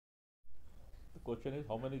question is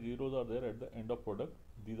how many zeros are there at the end of product.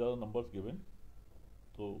 These are the numbers given.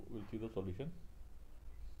 So we'll see the solution.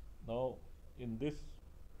 Now in this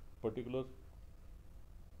particular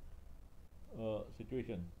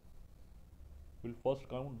situation, we'll first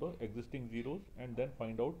count the existing zeros and then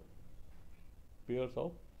find out pairs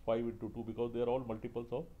of 5 into 2 because they are all multiples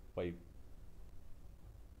of 5.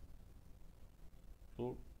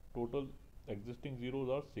 So total existing zeros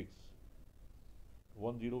are 6.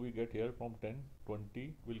 1 0 we get here from 10,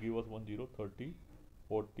 20 will give us 1 0, 30,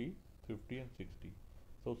 40, 50 and 60.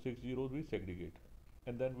 So 6 zeros we segregate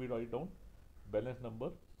and then we write down balance number.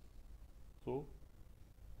 So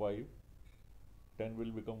 5, 10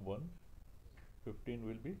 will become 1, 15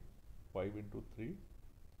 will be 5 into 3,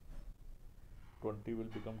 20 will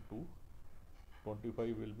become 2,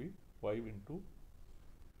 25 will be 5 into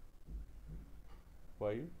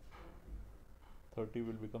 5, 30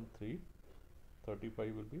 will become 3,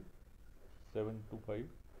 35 will be 7 into 5,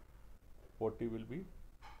 40 will be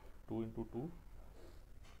 2 into 2,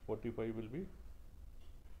 45 will be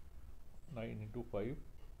 9 into 5,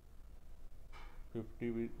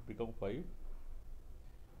 50 will become 5,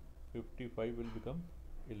 55 will become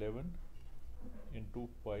 11 into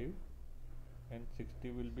 5 and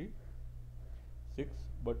 60 will be 6,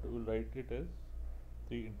 but we will write it as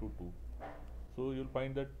 3 into 2. So you will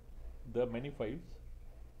find that there are many 5s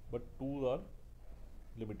but 2s are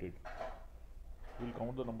limited. We will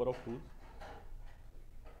count the number of 2s.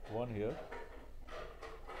 1 here,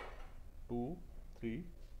 2, 3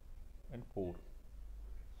 and 4.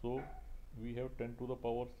 So we have 10 to the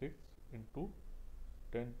power 6 into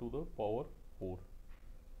 10 to the power 4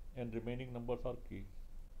 and remaining numbers are k.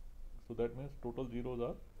 So that means total zeros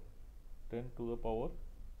are 10 to the power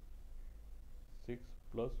 6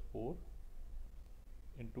 plus 4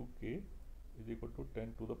 into k is equal to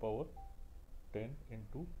 10 to the power 10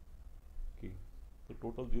 into k. So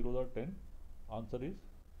total zeros are 10. Answer is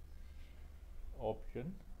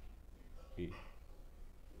option A.